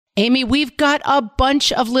Amy, we've got a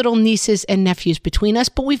bunch of little nieces and nephews between us,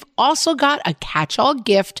 but we've also got a catch-all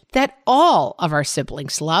gift that all of our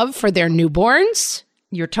siblings love for their newborns.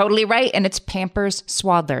 You're totally right, and it's Pampers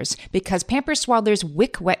Swaddlers, because Pampers Swaddlers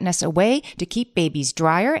wick wetness away to keep babies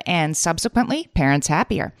drier and subsequently parents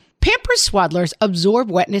happier. Pampers Swaddlers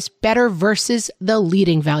absorb wetness better versus the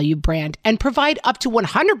leading value brand and provide up to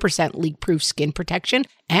 100% leak-proof skin protection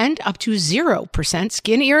and up to 0%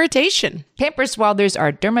 skin irritation. Pampers Swaddlers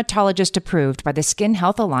are dermatologist approved by the Skin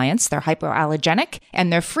Health Alliance. They're hypoallergenic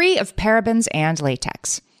and they're free of parabens and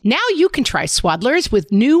latex. Now you can try Swaddlers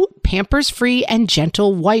with new Pampers-free and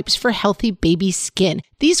gentle wipes for healthy baby skin.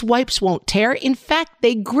 These wipes won't tear. In fact,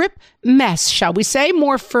 they grip mess, shall we say,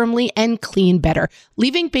 more firmly and clean better,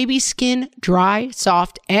 leaving baby skin dry,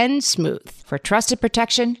 soft, and smooth. For trusted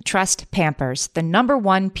protection, trust Pampers, the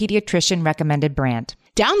 #1 pediatrician recommended brand.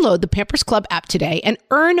 Download the Pampers Club app today and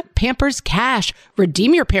earn Pampers Cash.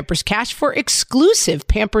 Redeem your Pampers Cash for exclusive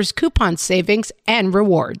Pampers coupon savings and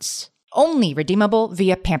rewards. Only redeemable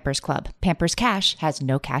via Pampers Club. Pampers Cash has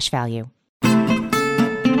no cash value.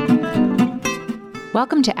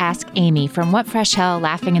 Welcome to Ask Amy from What Fresh Hell,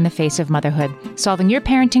 laughing in the face of motherhood, solving your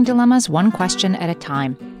parenting dilemmas one question at a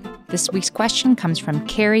time. This week's question comes from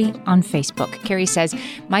Carrie on Facebook. Carrie says,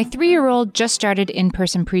 my 3-year-old just started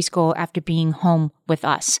in-person preschool after being home with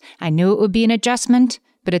us. I knew it would be an adjustment,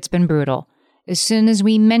 but it's been brutal. As soon as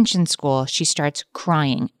we mention school, she starts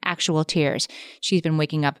crying, actual tears. She's been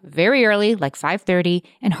waking up very early, like 5:30,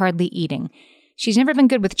 and hardly eating. She's never been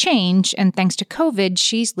good with change, and thanks to COVID,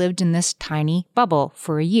 she's lived in this tiny bubble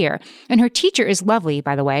for a year. And her teacher is lovely,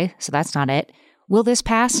 by the way, so that's not it. Will this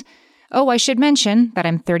pass? Oh, I should mention that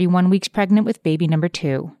I'm 31 weeks pregnant with baby number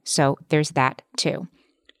 2, so there's that too.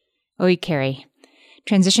 Oy, Carrie.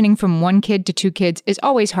 Transitioning from 1 kid to 2 kids is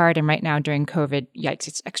always hard, and right now during COVID, yikes,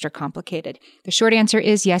 it's extra complicated. The short answer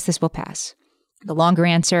is yes, this will pass. The longer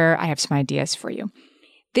answer, I have some ideas for you.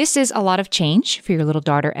 This is a lot of change for your little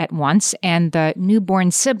daughter at once, and the newborn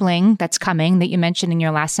sibling that's coming that you mentioned in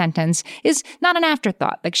your last sentence is not an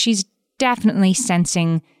afterthought. Like, she's definitely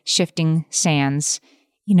sensing shifting sands.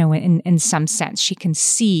 You know, in some sense, she can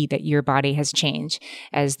see that your body has changed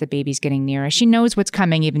as the baby's getting nearer. She knows what's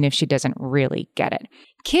coming, even if she doesn't really get it.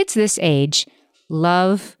 Kids this age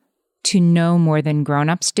love to know more than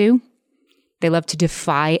grown-ups do. They love to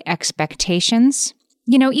defy expectations.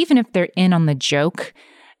 You know, even if they're in on the joke,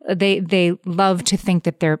 they love to think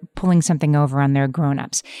that they're pulling something over on their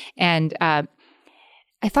grown-ups. And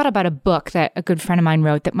I thought about a book that a good friend of mine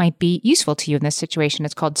wrote that might be useful to you in this situation.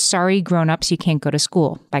 It's called Sorry Grown-Ups, You Can't Go to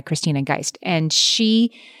School by Christina Geist. And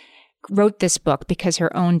she wrote this book because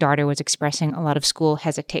her own daughter was expressing a lot of school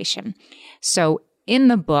hesitation. So in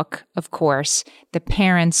the book, of course, the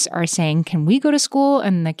parents are saying, can we go to school?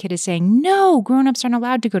 And the kid is saying, no, grown-ups aren't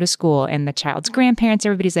allowed to go to school. And the child's grandparents,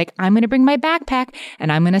 everybody's like, I'm going to bring my backpack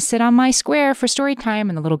and I'm going to sit on my square for story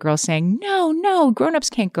time. And the little girl's saying, no,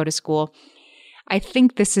 grown-ups can't go to school. I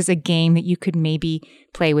think this is a game that you could maybe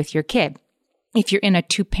play with your kid. If you're in a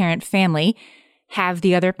 2-parent family, have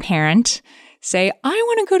the other parent say, I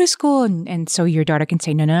want to go to school. And so your daughter can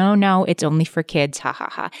say, no, it's only for kids. Ha, ha,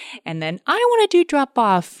 ha. And then I want to do drop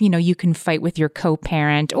off. You know, you can fight with your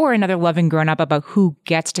co-parent or another loving grown-up about who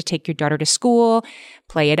gets to take your daughter to school.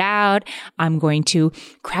 Play it out. I'm going to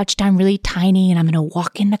crouch down really tiny and I'm going to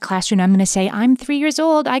walk in the classroom. I'm going to say, I'm 3 years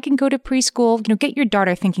old. I can go to preschool. You know, get your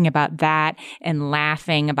daughter thinking about that and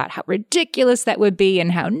laughing about how ridiculous that would be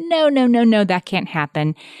and how no, that can't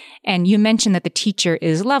happen. And you mentioned that the teacher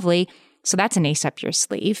is lovely. So that's an ace up your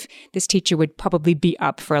sleeve. This teacher would probably be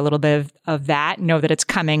up for a little bit of that, know that it's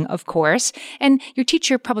coming, of course. And your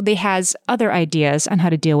teacher probably has other ideas on how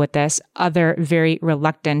to deal with this, other very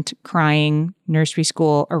reluctant, crying nursery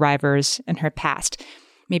school arrivers in her past.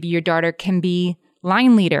 Maybe your daughter can be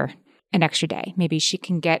line leader an extra day. Maybe she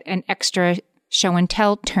can get an extra show and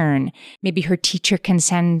tell turn. Maybe her teacher can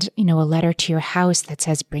send, a letter to your house that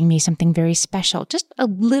says, bring me something very special. Just a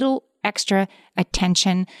little extra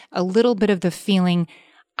attention, a little bit of the feeling,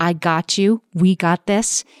 I got you, we got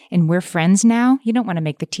this, and we're friends now. You don't want to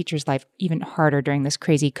make the teacher's life even harder during this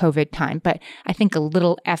crazy COVID time, but I think a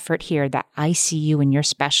little effort here that I see you and you're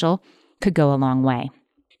special could go a long way.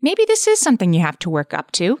 Maybe this is something you have to work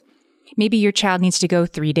up to. Maybe your child needs to go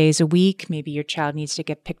 3 days a week. Maybe your child needs to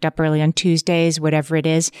get picked up early on Tuesdays, whatever it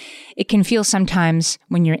is. It can feel sometimes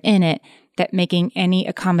when you're in it that making any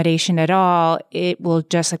accommodation at all, it will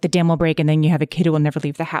just like the dam will break and then you have a kid who will never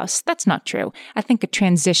leave the house. That's not true. I think a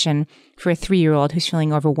transition for a 3-year-old who's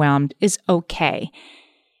feeling overwhelmed is okay.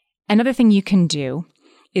 Another thing you can do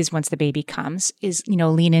is once the baby comes is,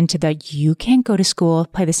 lean into you can't go to school,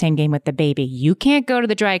 play the same game with the baby. You can't go to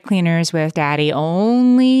the dry cleaners with daddy.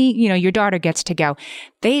 Only, your daughter gets to go.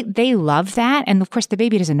 They love that. And of course, the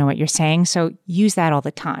baby doesn't know what you're saying. So use that all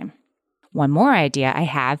the time. One more idea I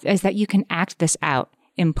have is that you can act this out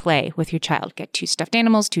in play with your child. Get 2 stuffed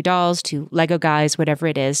animals, 2 dolls, 2 Lego guys, whatever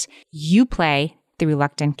it is. You play the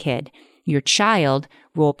reluctant kid. Your child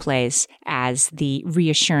role plays as the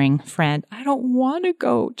reassuring friend. I don't want to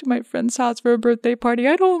go to my friend's house for a birthday party.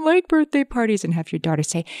 I don't like birthday parties. And have your daughter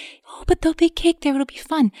say, oh, but there'll be cake there. It'll be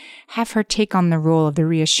fun. Have her take on the role of the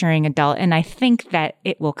reassuring adult. And I think that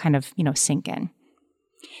it will kind of, sink in.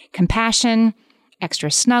 Compassion,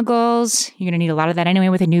 extra snuggles. You're going to need a lot of that anyway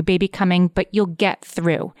with a new baby coming, but you'll get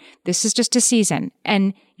through. This is just a season,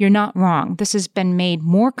 and you're not wrong. This has been made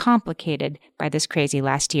more complicated by this crazy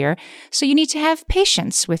last year, so you need to have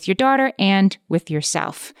patience with your daughter and with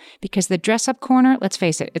yourself, because the dress-up corner, let's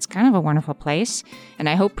face it, it's kind of a wonderful place, and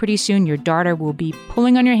I hope pretty soon your daughter will be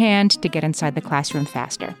pulling on your hand to get inside the classroom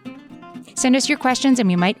faster. Send us your questions, and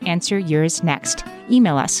we might answer yours next.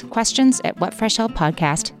 Email us,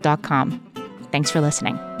 questions@whatfreshhellpodcast.com. Thanks for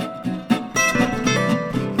listening.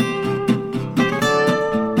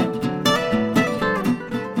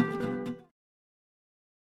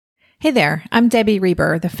 Hey there, I'm Debbie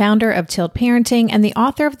Reber, the founder of Tilt Parenting and the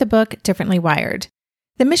author of the book Differently Wired.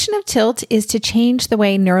 The mission of Tilt is to change the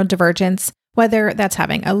way neurodivergence, whether that's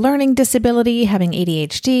having a learning disability, having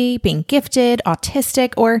ADHD, being gifted,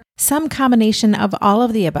 autistic, or some combination of all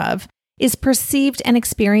of the above, is perceived and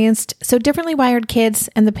experienced so differently wired kids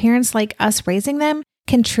and the parents like us raising them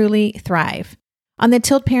can truly thrive. On the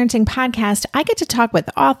Tilt Parenting podcast, I get to talk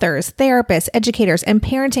with authors, therapists, educators, and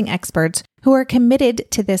parenting experts who are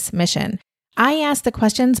committed to this mission. I ask the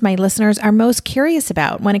questions my listeners are most curious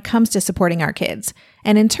about when it comes to supporting our kids.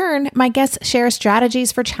 And in turn, my guests share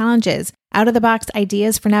strategies for challenges, out-of-the-box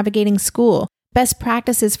ideas for navigating school, best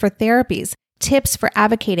practices for therapies, tips for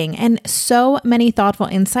advocating, and so many thoughtful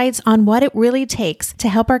insights on what it really takes to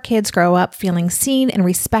help our kids grow up feeling seen and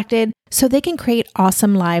respected so they can create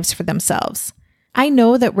awesome lives for themselves. I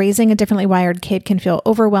know that raising a differently wired kid can feel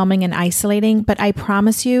overwhelming and isolating, but I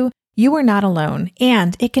promise you, you are not alone,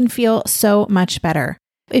 and it can feel so much better.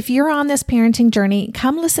 If you're on this parenting journey,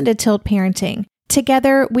 come listen to Tilt Parenting.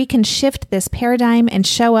 Together, we can shift this paradigm and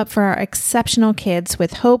show up for our exceptional kids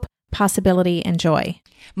with hope, possibility, and joy.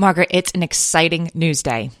 Margaret, it's an exciting news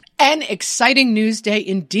day. An exciting news day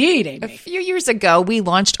indeed, Amy. A few years ago, we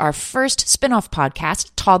launched our first spin-off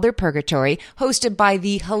podcast, Toddler Purgatory, hosted by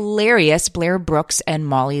the hilarious Blair Brooks and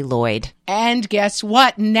Molly Lloyd. And guess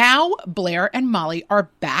what? Now Blair and Molly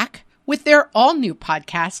are back with their all-new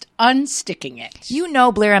podcast, Unsticking It. You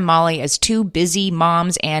know Blair and Molly as 2 busy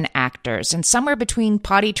moms and actors, and somewhere between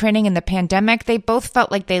potty training and the pandemic, they both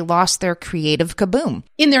felt like they lost their creative kaboom.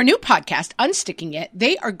 In their new podcast, Unsticking It,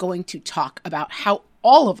 they are going to talk about how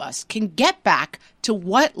all of us can get back to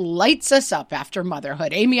what lights us up after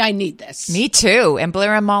motherhood. Amy, I need this. Me too. And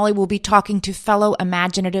Blair and Molly will be talking to fellow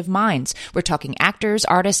imaginative minds. We're talking actors,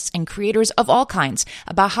 artists, and creators of all kinds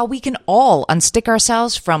about how we can all unstick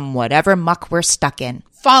ourselves from whatever muck we're stuck in.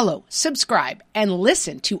 Follow, subscribe, and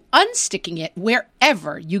listen to Unsticking It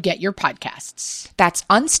wherever you get your podcasts. That's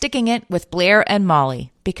Unsticking It with Blair and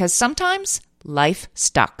Molly, because sometimes life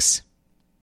stucks.